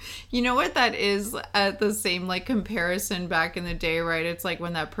that. You know what that is at the same like comparison back in the day, right? It's like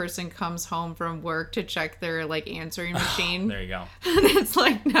when that person comes home from work to check their like answering machine. There you go. And it's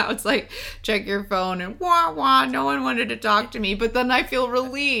like now it's like check your phone and wah wah, no one wanted to talk to me, but then I feel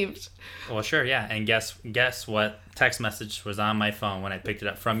relieved. Well, sure, yeah. And guess what text message was on my phone when I picked it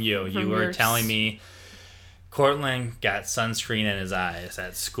up from you? You were telling me Cortland got sunscreen in his eyes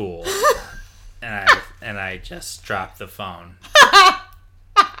at school. And I just dropped the phone.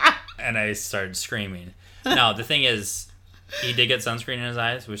 And I started screaming. No, the thing is, he did get sunscreen in his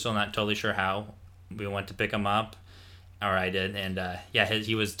eyes. We're still not totally sure how. We went to pick him up, or I did, and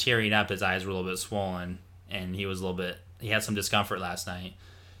he was tearing up. His eyes were a little bit swollen, and he had some discomfort last night.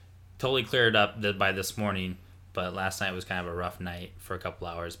 Totally cleared up by this morning, but last night was kind of a rough night for a couple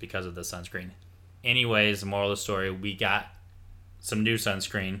hours because of the sunscreen. Anyways, the moral of the story, we got some new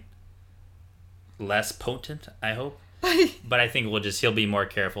sunscreen. Less potent, I hope. But I think he'll be more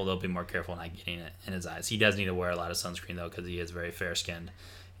careful. They'll be more careful not getting it in his eyes. He does need to wear a lot of sunscreen, though, because he is very fair-skinned.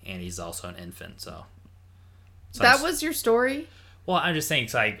 And he's also an infant, so that was your story? Well, I'm just saying,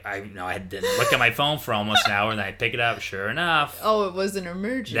 so I didn't look at my phone for almost an hour, and then I pick it up, sure enough. Oh, it was an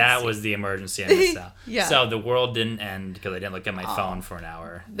emergency. That was the emergency I missed out. Yeah. So the world didn't end because I didn't look at my phone for an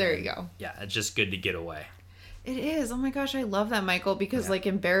hour. There you go. Yeah, it's just good to get away. It is. Oh my gosh, I love that, Michael, because like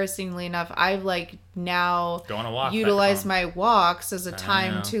embarrassingly enough, I've like now go on a walk, utilize my walks as a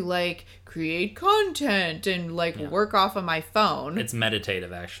time to like create content and like work off of my phone. It's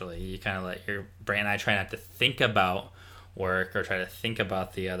meditative, actually. You kind of let your brain, I try not to think about work or try to think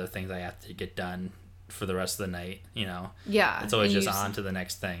about the other things I have to get done for the rest of the night, Yeah. It's always just on to the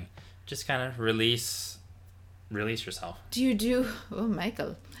next thing. Just kind of release yourself.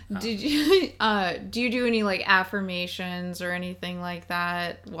 Michael, did you do you do any like affirmations or anything like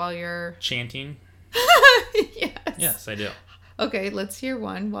that while you're chanting? Yes, I do. Okay, let's hear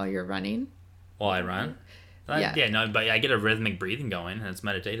one while you're running. While I run? But I get a rhythmic breathing going, and it's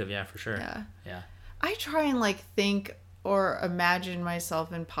meditative, for sure. Yeah. I try and like think or imagine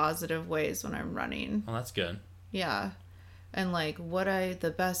myself in positive ways when I'm running. Well, that's good. Yeah. And like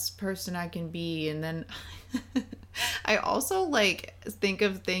the best person I can be. And then I also like think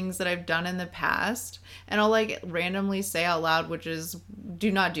of things that I've done in the past and I'll like randomly say out loud, which is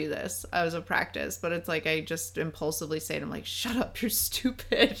do not do this as a practice, but it's like I just impulsively say it. I'm like, shut up, you're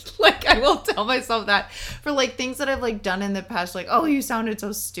stupid. Like I will tell myself that for like things that I've like done in the past, like, oh, you sounded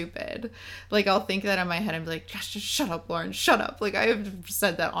so stupid. Like I'll think that in my head and be like, just shut up, Lauren, shut up. Like I have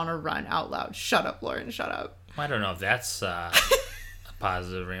said that on a run out loud. Shut up, Lauren, shut up. I don't know if that's a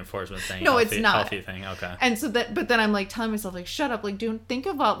positive reinforcement thing. No, it's not. Healthy thing, okay. And so but then I'm like telling myself like, shut up, like don't think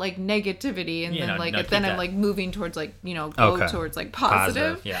about like negativity, and then I'm like moving towards like towards like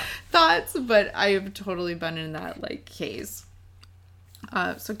positive thoughts. But I have totally been in that like case.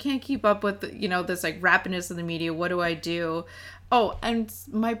 So can't keep up with this like rapidness of the media. What do I do? Oh, and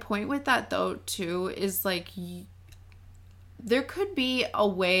my point with that though too is like. There could be a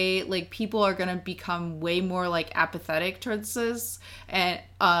way like people are going to become way more like apathetic towards this and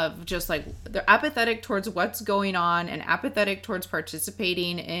just like they're apathetic towards what's going on and apathetic towards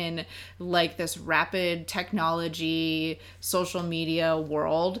participating in like this rapid technology, social media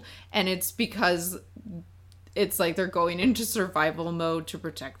world. And it's because it's like they're going into survival mode to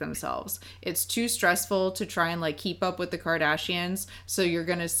protect themselves. It's too stressful to try and like keep up with the Kardashians. So you're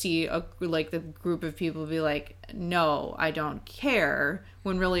going to see the group of people be like, no, I don't care.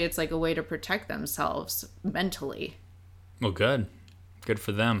 When really it's like a way to protect themselves mentally. Well, good. Good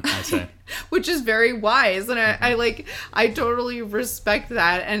for them, I say. Which is very wise. And I totally respect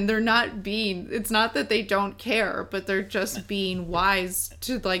that. And it's not that they don't care, but they're just being wise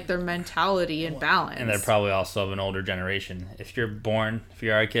to like their mentality and balance. And they're probably also of an older generation. If you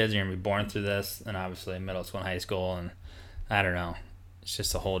are our kids, you're going to be born through this. And obviously middle school and high school. And I don't know. It's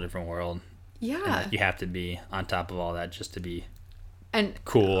just a whole different world. Yeah. And you have to be on top of all that just to be and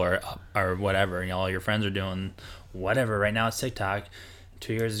cool or whatever. All your friends are doing whatever. Right now it's TikTok.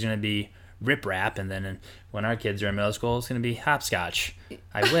 2 years is going to be Rip Rap, and then when our kids are in middle school, it's going to be hopscotch.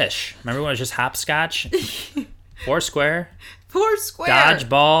 I wish. Remember when it was just hopscotch? Foursquare.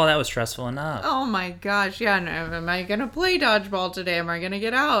 Dodgeball. That was stressful enough. Oh my gosh. Yeah. No, am I going to play dodgeball today? Am I going to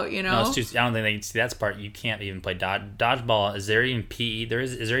get out? No, it's too, I don't think they can see that's part. You can't even play dodgeball. Is there even PE?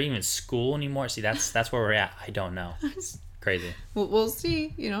 Is there even school anymore? See, that's where we're at. I don't know. Crazy. Well, we'll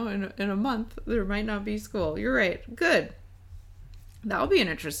see. In a month, there might not be school. You're right. Good. That'll be an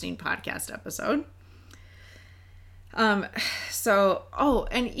interesting podcast episode. And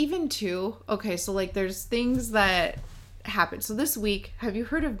even too, okay, so like there's things that happen. So this week, have you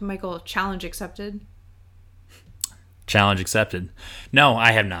heard of Michael Challenge Accepted? Challenge accepted. No,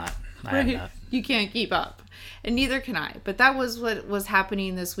 I have not. I have not. You can't keep up. And neither can I. But that was what was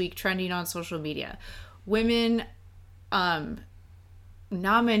happening this week, trending on social media. Women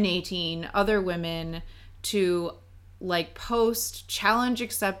nominating other women to like post challenge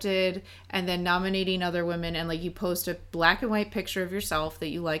accepted, and then nominating other women, and like you post a black and white picture of yourself that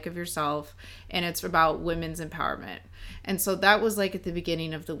you like of yourself, and it's about women's empowerment. And so that was like at the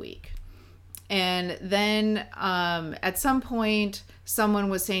beginning of the week. And then at some point, someone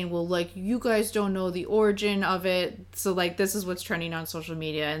was saying, well, like, you guys don't know the origin of it. So, like, this is what's trending on social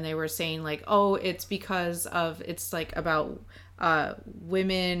media. And they were saying, like, oh, it's because of, it's, like, about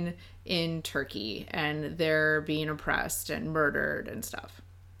women in Turkey. And they're being oppressed and murdered and stuff.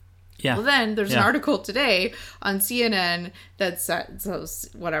 Yeah. Well, then there's an article today on CNN that said, so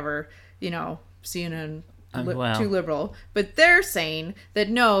whatever, you know, CNN... too liberal, but they're saying that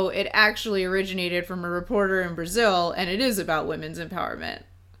no, it actually originated from a reporter in Brazil, and it is about women's empowerment.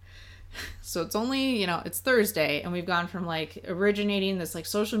 So it's only, you know, it's Thursday, and we've gone from like originating this like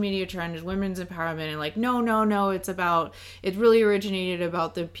social media trend is women's empowerment, and like no, it really originated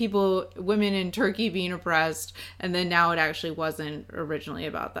about the women in Turkey being oppressed, and then now it actually wasn't originally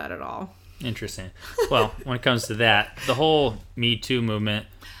about that at all. Interesting. Well, when it comes to that, the whole Me Too movement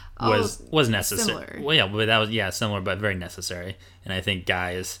was necessary. Similar. Well, yeah, but that was similar, but very necessary. And I think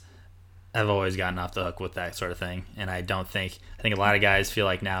guys have always gotten off the hook with that sort of thing. And I think a lot of guys feel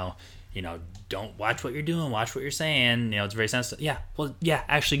like now, you know, don't watch what you're doing, watch what you're saying. You know, it's very sensitive. Yeah, well, yeah,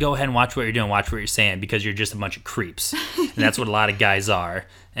 actually go ahead and watch what you're doing, watch what you're saying, because you're just a bunch of creeps. And that's what a lot of guys are.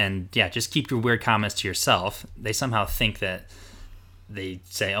 And yeah, just keep your weird comments to yourself. They somehow think that they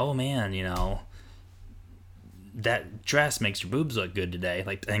say, oh man, you know, that dress makes your boobs look good today.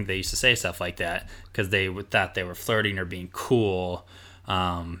 Like, I think they used to say stuff like that because they thought they were flirting or being cool,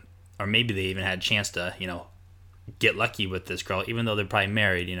 or maybe they even had a chance to, you know, get lucky with this girl, even though they're probably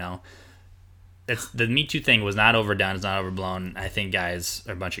married. You know, the Me Too thing was not overdone, it's not overblown. I think guys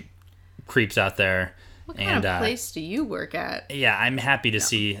are a bunch of creeps out there. What kind of place do you work at? Yeah, I'm happy to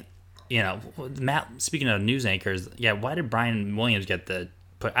see. You know, Matt. Speaking of news anchors, yeah, why did Brian Williams get I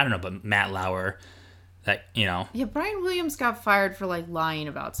don't know, but Matt Lauer. That, you know. Yeah, Brian Williams got fired for, like, lying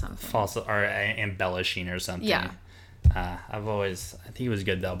about something. False or embellishing or something. Yeah. I think he was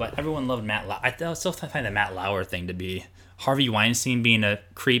good, though. But everyone loved Matt Lauer. I still find the Matt Lauer thing to be... Harvey Weinstein being a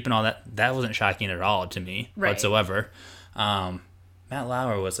creep and all that, that wasn't shocking at all to me whatsoever. Matt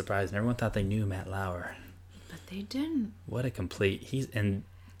Lauer was surprising. Everyone thought they knew Matt Lauer. But they didn't. What a complete... I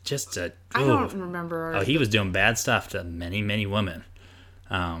don't remember. Oh, he was doing bad stuff to many, many women.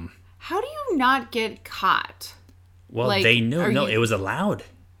 How do you not get caught? Well, like, they knew. No, it was allowed.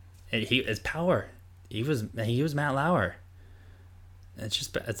 It's power. He was Matt Lauer. It's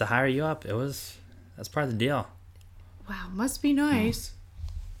to hire you up. That's part of the deal. Wow, must be nice.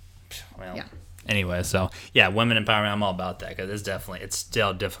 Well, yeah. Anyway, so yeah, women empowerment. I'm all about that because it's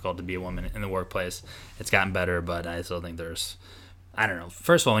still difficult to be a woman in the workplace. It's gotten better, but I still think I don't know.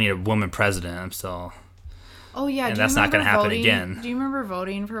 First of all, we need a woman president. I'm still. Oh, yeah. And that's not going to happen again. Do you remember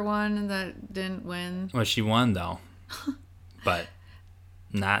voting for one that didn't win? Well, she won, though. But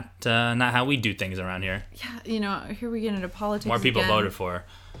not how we do things around here. Yeah, you know, here we get into politics. More people voted for her.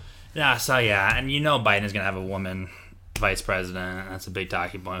 Yeah, so yeah. And you know Biden is going to have a woman vice president. That's a big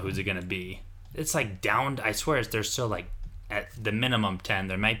talking point. Who's it going to be? It's like down, I swear, there's still like at the minimum 10.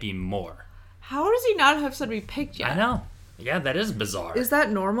 There might be more. How does he not have somebody picked yet? I know. Yeah, that is bizarre. Is that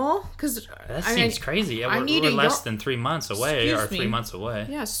normal? Because that seems crazy. Yeah, we're less than 3 months away, or 3 months away.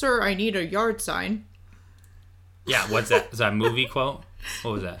 Yeah, sir, I need a yard sign. Yeah, what's that? Is that a movie quote?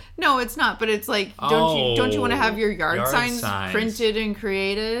 What was that? No, it's not. But it's like, don't you want to have your yard signs printed and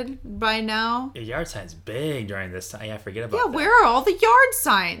created by now? Your yard sign's big during this time. Yeah, I forget about that. Yeah, where are all the yard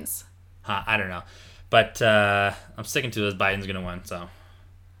signs? I don't know, but I'm sticking to this. Biden's gonna win, so.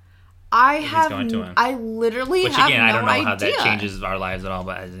 I literally have no idea. Which again, I don't know how that changes our lives at all,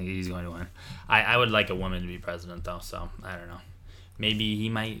 but I think he's going to win. I would like a woman to be president, though, so I don't know. Maybe he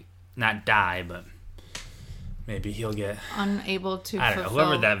might not die, but maybe he'll get... Unable to I don't know.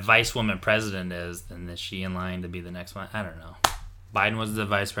 Whoever that vice woman president is, then is she in line to be the next one? I don't know. Biden was the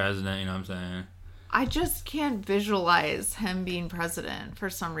vice president, you know what I'm saying? I just can't visualize him being president for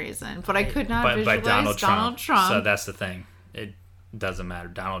some reason, but I could not visualize Donald Trump. So that's the thing. It doesn't matter.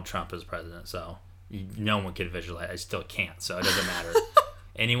 Donald Trump is president, so no one can visualize. I still can't, so it doesn't matter.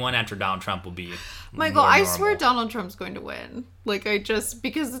 Anyone after Donald Trump will be Michael, I swear Donald Trump's going to win. Like,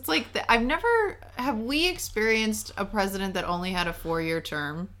 because it's like, have we experienced a president that only had a 4-year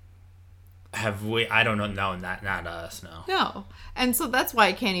term? Have we? I don't know. No, not us. No. No. And so that's why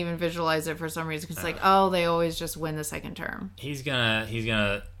I can't even visualize it for some reason. Because they always just win the second term. He's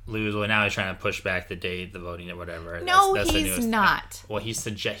gonna lose. Well, now he's trying to push back the date, the voting, or whatever. No, that's he's not. Thing. Well, he's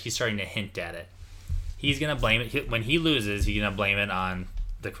starting to hint at it. He's gonna blame it when he loses. He's gonna blame it on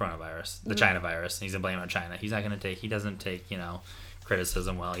the coronavirus, the China virus. He's gonna blame it on China. He's not gonna take. He doesn't take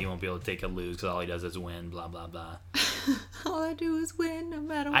criticism. Well, he won't be able to take a lose because all he does is win. Blah blah blah. All I do is win, no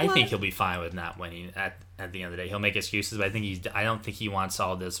matter what. I think he'll be fine with not winning at the end of the day. He'll make excuses, but I don't think he wants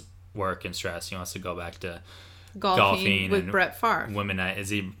all this work and stress. He wants to go back to golfing with Brett Favre. Women night. Is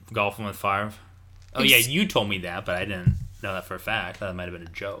he golfing with Favre? Oh yeah, you told me that, but I didn't know that for a fact. That might have been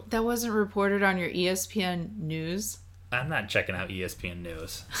a joke. That wasn't reported on your ESPN news. I'm not checking out ESPN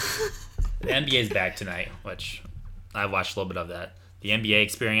news. The NBA's back tonight, which I watched a little bit of that. The NBA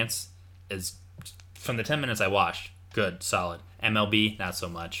experience is, from the 10 minutes I watched, good, solid. MLB, not so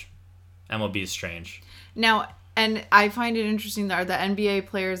much. MLB is strange. Now, and I find it interesting that the NBA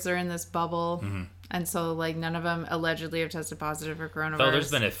players are in this bubble, and so none of them allegedly have tested positive for coronavirus.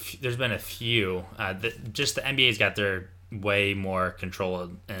 So there's been a few. Just the NBA's got their way more control,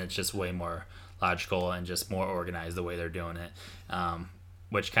 and it's just way more logical and just more organized the way they're doing it,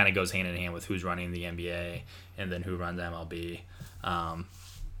 which kind of goes hand in hand with who's running the NBA and then who runs MLB.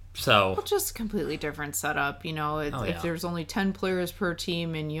 Just completely different setup. If there's only 10 players per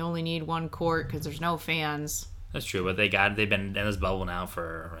team and you only need one court because there's no fans. That's true, but they've been in this bubble now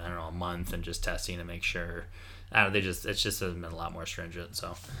for a month and just testing to make sure. It's just been a lot more stringent.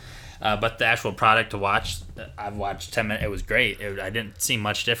 So, but the actual product to watch, I've watched 10 minutes. It was great. I didn't see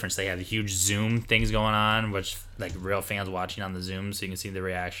much difference. They have huge Zoom things going on, which real fans watching on the Zoom, so you can see the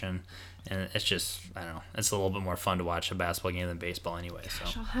reaction. And it's just, I don't know, it's a little bit more fun to watch a basketball game than baseball anyway.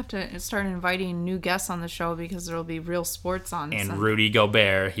 So I'll have to start inviting new guests on the show because there will be real sports on. And Rudy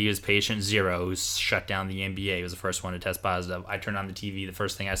Gobert, he was patient zero, who's shut down the NBA. He was the first one to test positive. I turned on the TV. The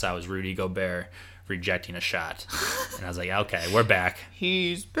first thing I saw was Rudy Gobert rejecting a shot. And I was like, okay, we're back.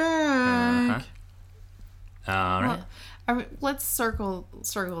 He's back. All right. Let's circle this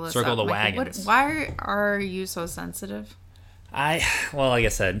Circle up. the wagons. Why are you so sensitive? Like I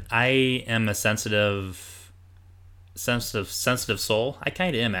said, I am a sensitive soul. I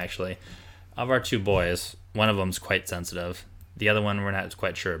kind of am, actually. Of our two boys, one of them's quite sensitive. The other one we're not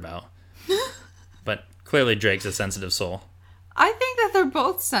quite sure about. But clearly Drake's a sensitive soul. I think that they're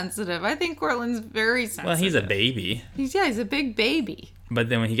both sensitive. I think Cortland's very sensitive. Well, he's a baby. He's a big baby. But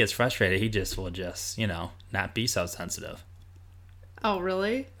then when he gets frustrated, he just will not be so sensitive. Oh,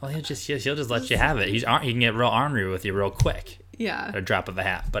 really? Well, he'll just let you have it. He can get real ornery with you real quick. Yeah. At a drop of a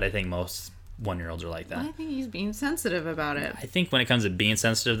hat. But I think most 1-year-olds are like that. I think he's being sensitive about it. I think when it comes to being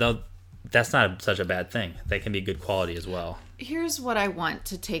sensitive, though, that's not such a bad thing. They can be good quality as well. Here's what I want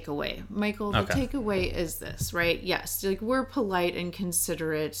to take away. Michael, the takeaway is this, right? Yes, we're polite and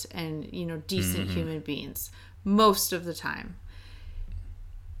considerate and, decent human beings most of the time.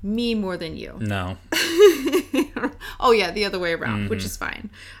 Me more than you. No. Oh, yeah, the other way around, which is fine.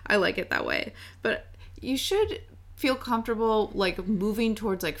 I like it that way. But you should feel comfortable, moving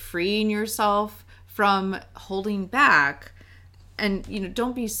towards, freeing yourself from holding back. And,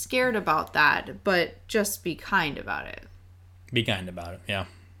 don't be scared about that, but just be kind about it. Be kind about it, yeah.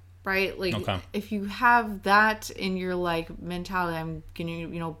 Right? If you have that in your, mentality, I'm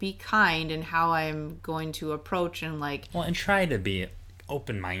going to, be kind in how I'm going to approach and, Well, and try to be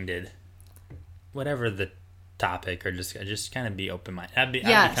open-minded. Whatever the topic, or just kind of be open-minded. I've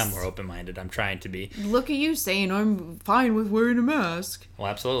become more open-minded. I'm trying to be. Look at you saying I'm fine with wearing a mask. Well,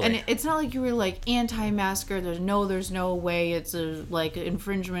 absolutely. And it's not like you were anti-masker. There's no way it's a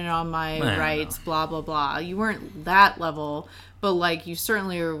infringement on my rights. Blah blah blah. You weren't that level, but you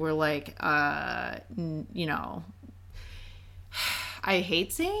certainly were I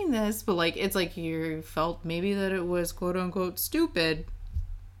hate saying this, but it's you felt maybe that it was quote unquote stupid.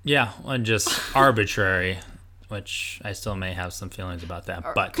 Yeah, and just arbitrary. Which I still may have some feelings about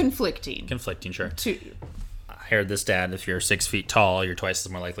that, but conflicting, sure. I heard this stat: if you're 6 feet tall, you're twice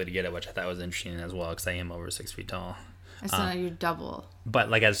as more likely to get it, which I thought was interesting as well, because I am over 6 feet tall. I said you're double. But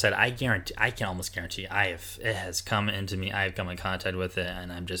like I said, I can almost guarantee, it has come into me. I have come in contact with it,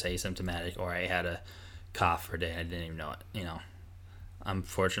 and I'm just asymptomatic, or I had a cough for a day and I didn't even know it. I'm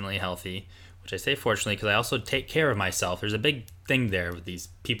fortunately healthy. Which I say fortunately because I also take care of myself. There's a big thing there with these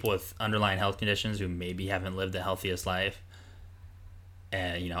people with underlying health conditions who maybe haven't lived the healthiest life.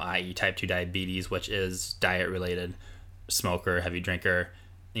 And, i.e. type 2 diabetes, which is diet related, smoker, heavy drinker,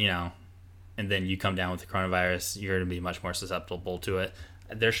 and then you come down with the coronavirus, you're going to be much more susceptible to it.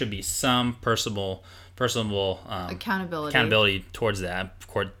 there should be some personal accountability towards that,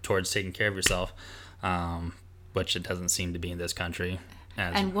 towards taking care of yourself, which it doesn't seem to be in this country.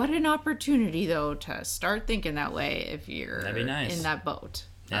 And what an opportunity, though, to start thinking that way if you're in that boat.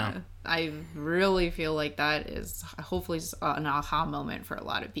 Yeah. I really feel like that is hopefully an aha moment for a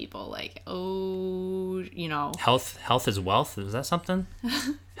lot of people. Like, health is wealth. Is that something?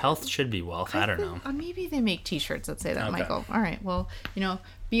 Health should be wealth. I don't know. Maybe they make T-shirts that say that, okay. Michael. All right. Well,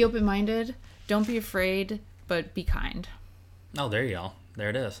 be open-minded. Don't be afraid, but be kind. Oh, there you go. There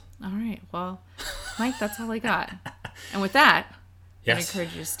it is. All right. Well, Mike, that's all I got. And with that, yes. I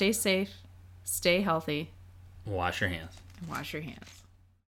encourage you to stay safe, stay healthy. Wash your hands. Wash your hands.